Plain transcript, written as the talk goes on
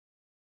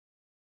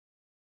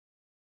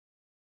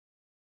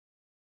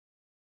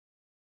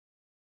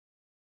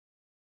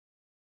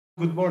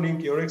Good morning,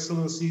 Your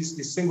Excellencies,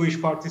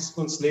 distinguished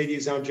participants,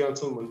 ladies and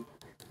gentlemen.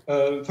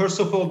 First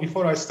of all,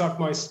 before I start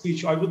my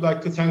speech, I would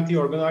like to thank the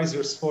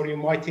organizers for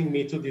inviting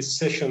me to this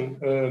session,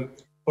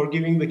 for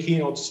giving the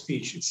keynote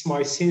speech. It's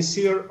my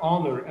sincere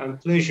honor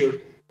and pleasure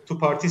to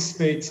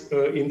participate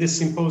in this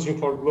symposium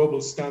for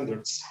global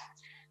standards.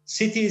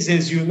 Cities,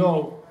 as you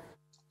know,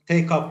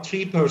 take up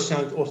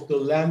 3% of the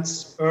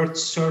land's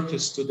Earth's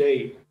surface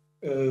today,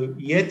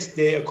 yet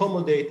they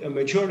accommodate a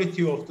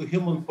majority of the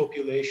human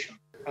population.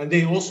 And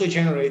they also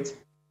generate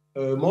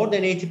more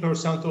than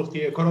 80% of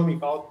the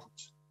economic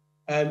output.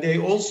 And they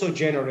also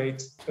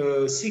generate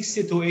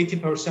 60 to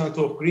 80%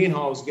 of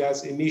greenhouse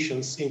gas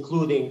emissions,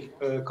 including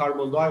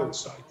carbon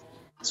dioxide.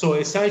 So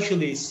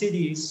essentially,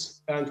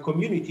 cities and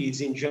communities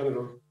in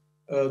general,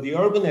 the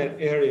urban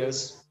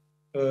areas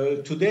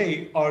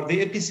today are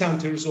the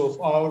epicenters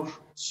of our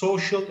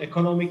social,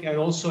 economic, and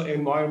also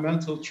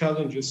environmental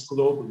challenges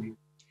globally.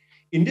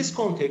 In this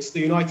context, the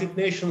United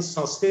Nations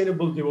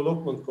Sustainable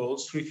Development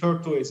Goals,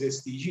 referred to as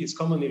SDGs,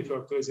 commonly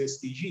referred to as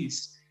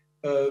SDGs,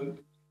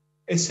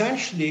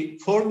 essentially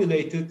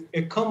formulated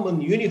a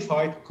common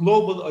unified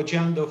global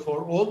agenda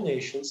for all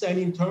nations and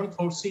in turn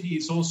for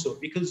cities also,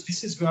 because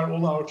this is where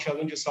all our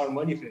challenges are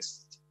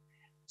manifested.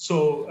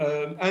 So,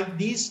 and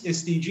these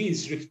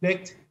SDGs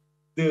reflect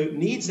the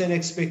needs and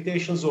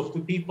expectations of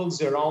the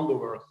peoples around the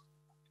world.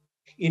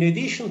 In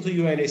addition to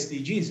UN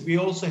SDGs, we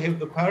also have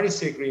the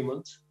Paris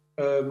Agreement,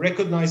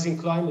 recognizing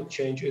climate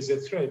change as a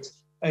threat,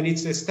 and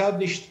it's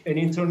established an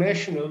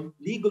international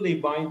legally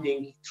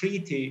binding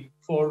treaty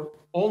for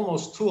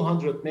almost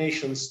 200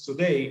 nations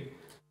today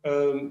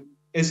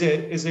as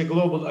a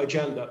global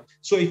agenda.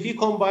 So if you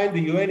combine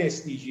the UN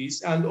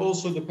SDGs and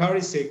also the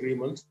Paris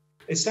Agreement,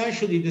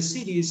 essentially the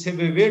cities have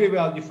a very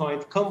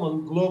well-defined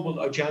common global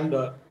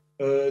agenda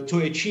to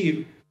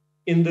achieve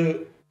in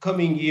the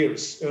coming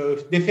years.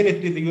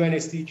 Definitely the UN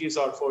SDGs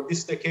are for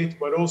this decade,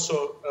 but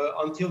also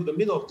until the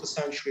middle of the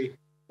century,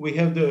 we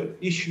have the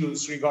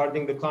issues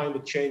regarding the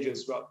climate change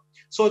as well.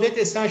 So that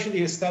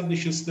essentially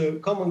establishes the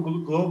common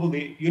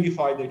globally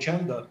unified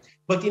agenda.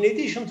 But in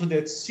addition to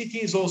that,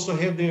 cities also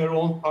have their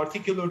own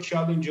particular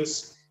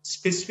challenges,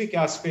 specific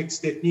aspects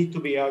that need to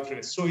be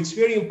addressed. So it's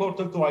very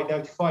important to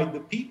identify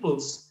the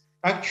people's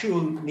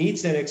actual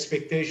needs and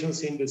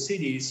expectations in the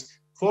cities,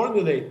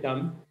 formulate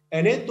them,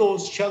 and add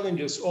those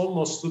challenges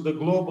almost to the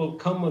global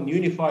common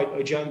unified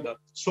agenda.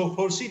 So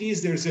for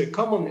cities, there's a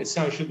common,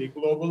 essentially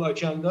global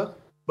agenda,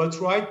 but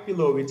right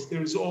below it,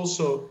 there's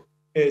also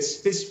a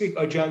specific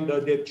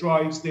agenda that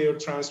drives their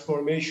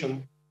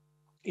transformation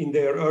in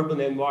their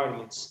urban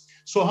environments.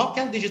 So how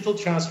can digital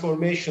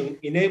transformation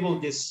enable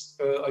this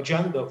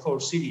agenda for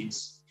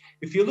cities?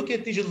 If you look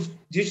at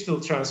digital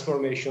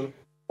transformation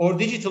or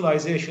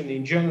digitalization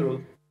in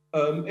general,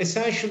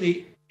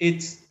 essentially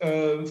it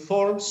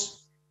forms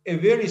a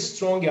very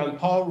strong and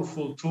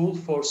powerful tool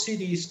for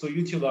cities to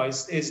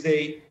utilize as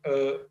they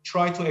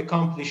try to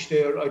accomplish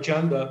their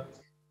agenda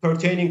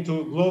pertaining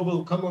to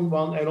global common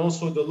one and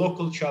also the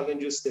local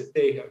challenges that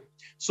they have.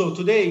 So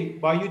today,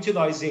 by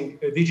utilizing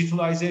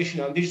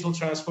digitalization and digital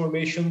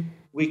transformation,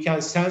 we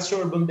can sense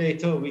urban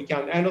data, we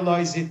can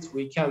analyze it,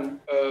 we can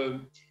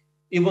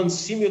even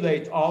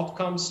simulate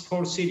outcomes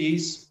for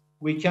cities,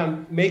 we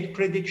can make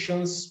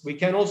predictions, we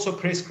can also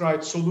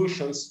prescribe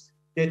solutions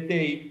that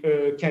they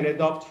can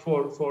adopt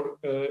for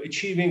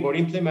achieving or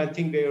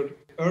implementing their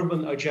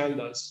urban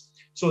agendas.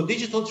 So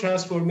digital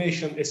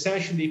transformation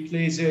essentially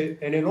plays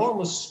an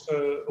enormous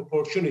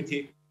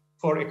opportunity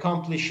for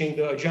accomplishing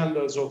the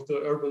agendas of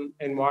the urban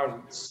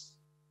environments.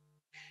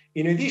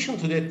 In addition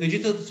to that,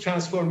 digital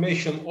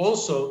transformation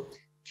also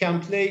can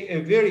play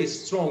a very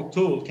strong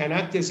tool, can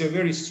act as a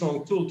very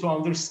strong tool to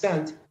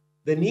understand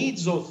the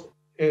needs of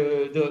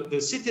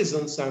the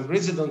citizens and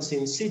residents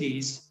in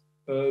cities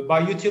by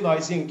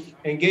utilizing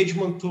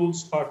engagement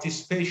tools,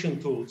 participation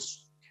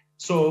tools.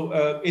 So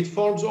it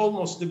forms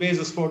almost the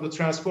basis for the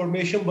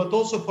transformation, but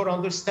also for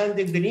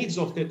understanding the needs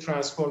of the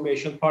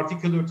transformation,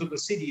 particular to the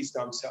cities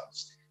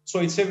themselves. So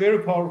it's a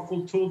very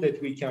powerful tool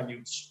that we can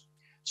use.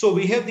 So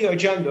we have the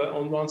agenda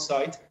on one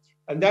side,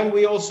 and then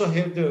we also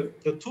have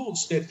the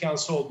tools that can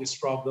solve this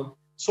problem.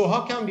 So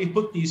how can we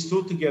put these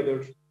two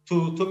together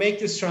to make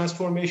this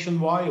transformation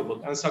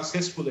viable and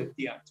successful at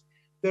the end?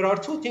 There are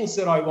two things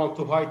that I want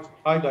to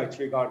highlight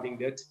regarding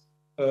that.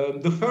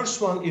 The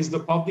first one is the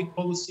public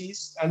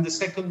policies, and the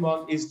second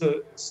one is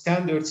the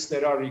standards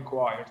that are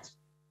required.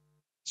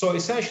 So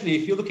essentially,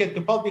 if you look at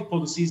the public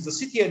policies, the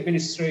city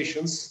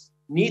administrations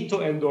need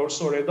to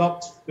endorse or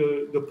adopt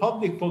the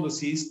public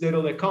policies that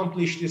will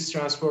accomplish this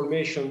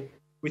transformation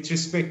with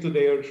respect to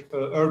their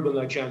urban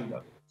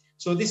agenda.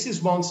 So this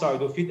is one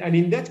side of it. And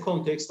in that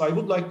context, I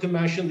would like to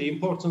mention the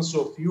importance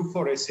of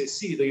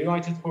U4SSC, the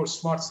United for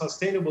Smart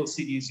Sustainable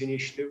Cities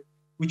initiative,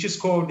 which is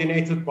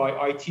coordinated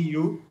by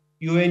ITU,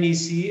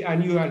 UNEC,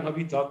 and UN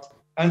Habitat,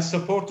 and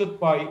supported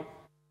by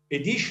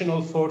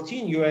additional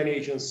 14 UN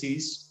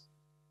agencies,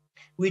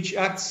 which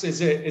acts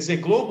as a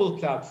global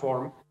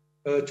platform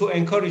to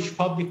encourage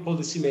public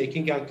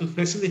policymaking and to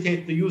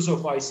facilitate the use of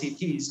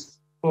ICTs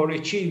for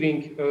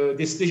achieving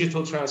this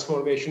digital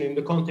transformation in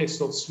the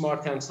context of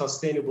smart and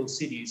sustainable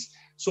cities.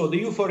 So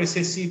the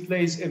U4SSC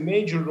plays a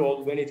major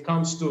role when it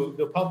comes to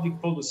the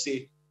public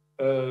policy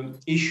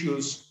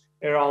issues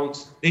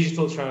around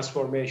digital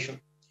transformation.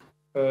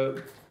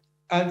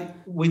 And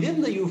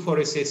within the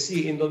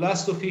U4SSC, in the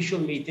last official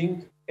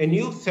meeting, a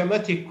new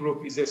thematic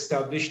group is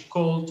established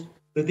called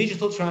the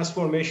Digital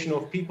Transformation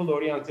of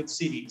People-Oriented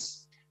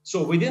Cities.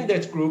 So within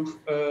that group,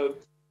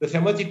 the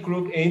thematic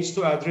group aims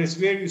to address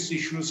various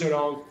issues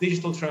around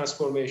digital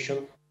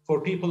transformation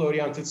for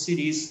people-oriented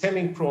cities,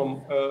 stemming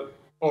from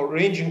or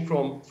ranging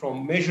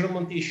from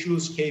measurement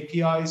issues,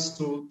 KPIs,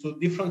 to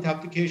different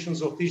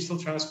applications of digital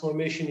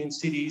transformation in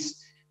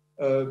cities,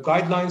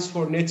 guidelines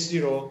for net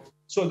zero.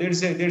 So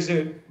there's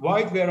a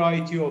wide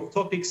variety of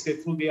topics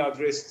that will be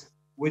addressed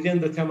within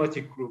the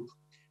thematic group.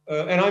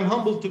 And I'm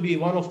humbled to be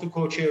one of the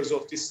co-chairs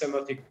of this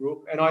thematic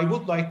group. And I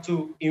would like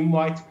to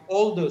invite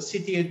all the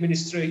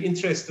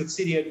interested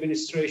city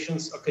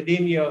administrations,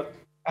 academia,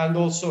 and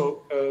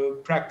also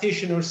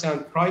practitioners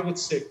and private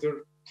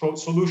sector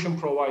solution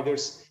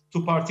providers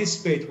to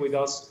participate with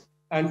us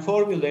and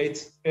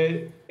formulate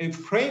a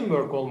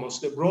framework,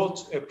 almost a broad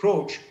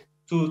approach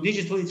to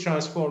digitally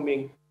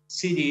transforming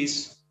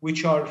cities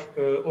which are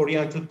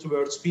oriented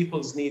towards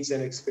people's needs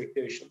and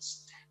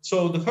expectations.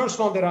 So the first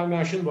one that I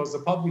mentioned was the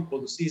public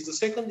policies. The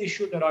second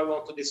issue that I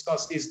want to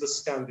discuss is the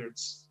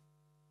standards.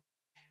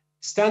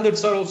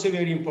 Standards are also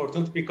very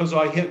important because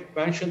I have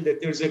mentioned that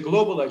there's a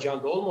global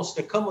agenda, almost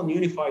a common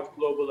unified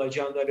global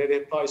agenda that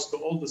applies to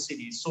all the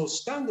cities. So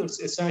standards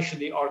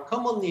essentially are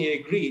commonly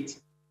agreed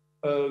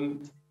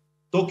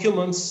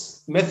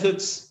documents,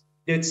 methods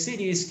that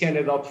cities can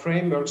adopt,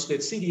 frameworks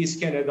that cities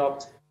can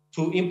adopt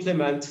to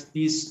implement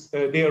these,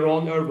 their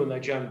own urban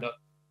agenda.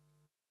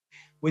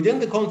 Within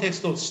the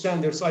context of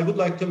standards, I would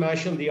like to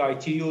mention the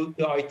ITU-T,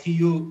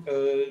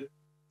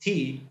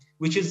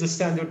 which is the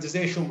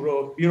Standardization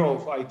Bureau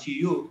of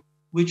ITU,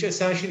 which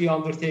essentially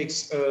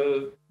undertakes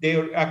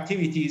their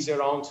activities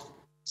around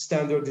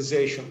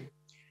standardization.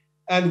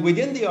 And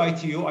within the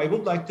ITU, I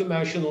would like to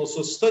mention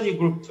also Study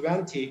Group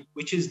 20,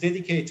 which is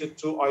dedicated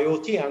to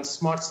IoT and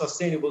smart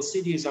sustainable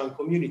cities and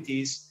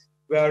communities,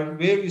 where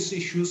various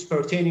issues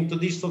pertaining to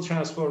digital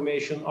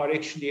transformation are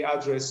actually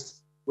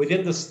addressed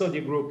within the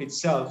study group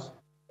itself.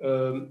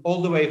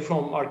 All the way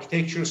from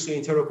architectures to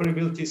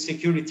interoperability,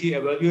 security,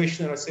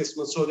 evaluation and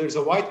assessment. So there's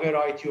a wide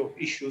variety of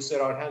issues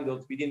that are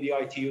handled within the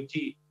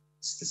ITU-T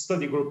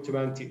Study Group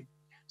 20.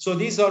 So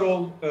these are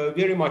all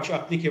very much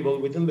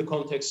applicable within the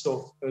context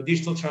of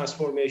digital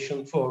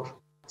transformation for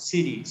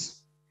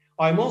cities.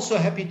 I'm also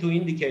happy to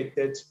indicate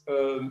that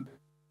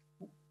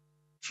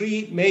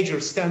three major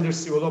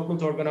standards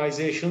development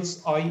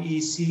organizations,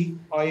 IEC,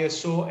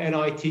 ISO, and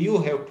ITU,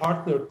 have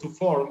partnered to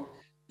form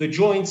the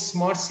Joint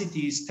Smart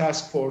Cities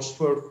Task Force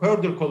for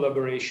further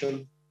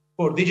collaboration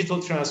for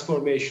digital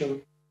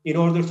transformation in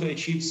order to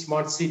achieve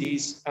smart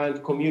cities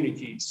and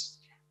communities.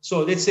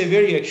 So that's a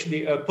very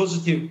actually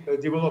positive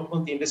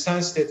development in the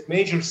sense that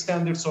major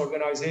standards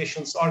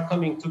organizations are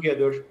coming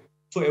together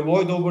to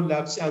avoid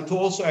overlaps and to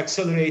also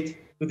accelerate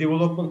the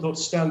development of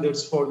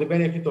standards for the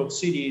benefit of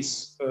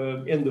cities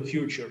in the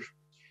future.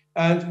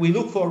 And we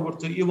look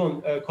forward to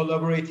even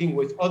collaborating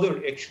with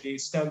other actually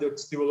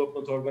standards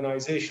development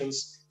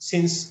organizations,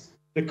 since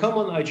the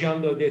common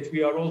agenda that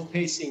we are all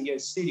facing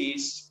as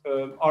cities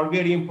are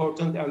very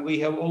important, and we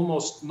have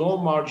almost no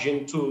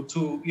margin to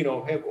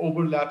have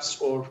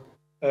overlaps or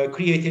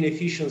create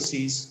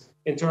inefficiencies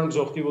in terms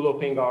of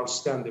developing our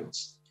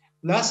standards.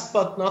 Last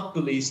but not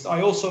the least,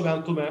 I also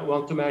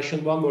want to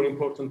mention one more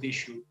important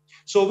issue.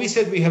 So we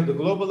said we have the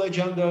global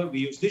agenda, we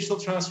use digital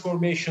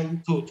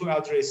transformation to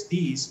address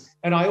these.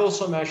 And I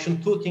also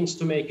mentioned two things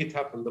to make it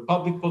happen, the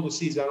public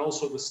policies and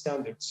also the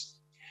standards.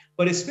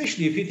 But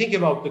especially if you think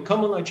about the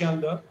common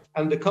agenda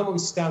and the common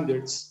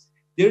standards,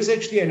 there's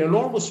actually an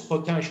enormous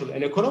potential,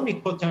 an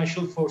economic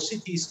potential for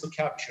cities to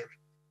capture,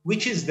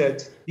 which is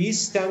that these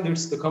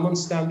standards, the common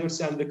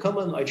standards and the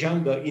common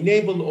agenda,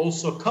 enable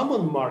also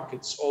common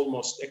markets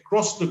almost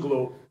across the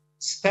globe,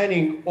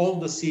 spanning all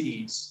the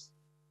cities.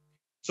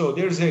 So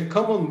there's a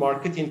common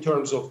market in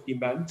terms of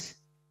demand,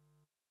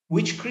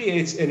 which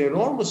creates an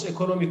enormous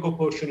economic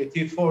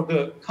opportunity for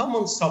the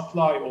common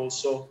supply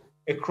also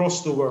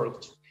across the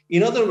world.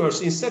 In other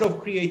words, instead of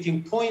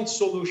creating point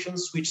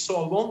solutions which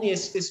solve only a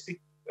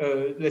specific,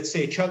 let's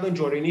say, challenge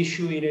or an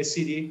issue in a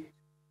city,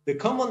 the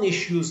common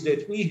issues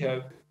that we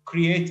have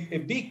create a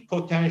big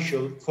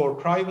potential for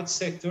private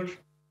sector,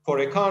 for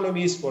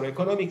economies, for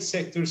economic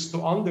sectors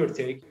to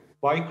undertake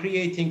by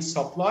creating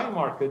supply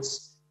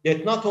markets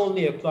that not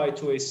only apply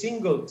to a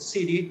single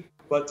city,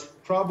 but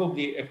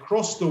probably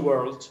across the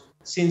world,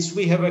 since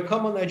we have a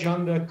common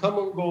agenda,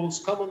 common goals,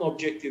 common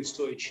objectives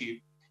to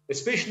achieve,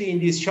 especially in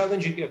these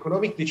challenging,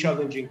 economically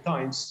challenging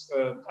times,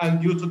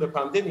 and due to the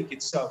pandemic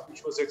itself,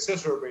 which was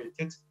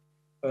exacerbated,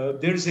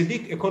 there is a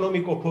big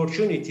economic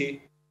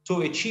opportunity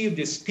to achieve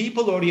this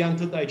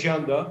people-oriented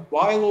agenda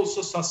while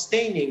also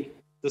sustaining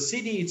the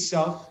city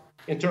itself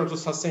in terms of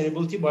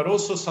sustainability, but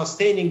also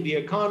sustaining the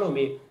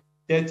economy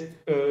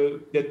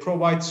that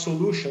provide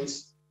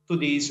solutions to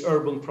these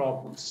urban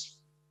problems.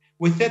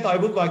 With that, I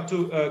would like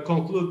to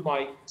conclude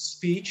my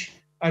speech.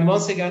 And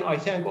once again, I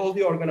thank all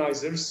the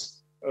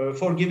organizers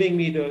for giving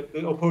me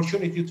the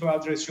opportunity to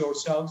address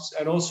yourselves.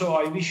 And also,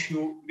 I wish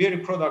you very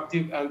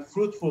productive and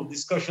fruitful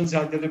discussions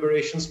and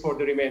deliberations for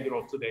the remainder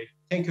of today.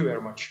 Thank you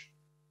very much.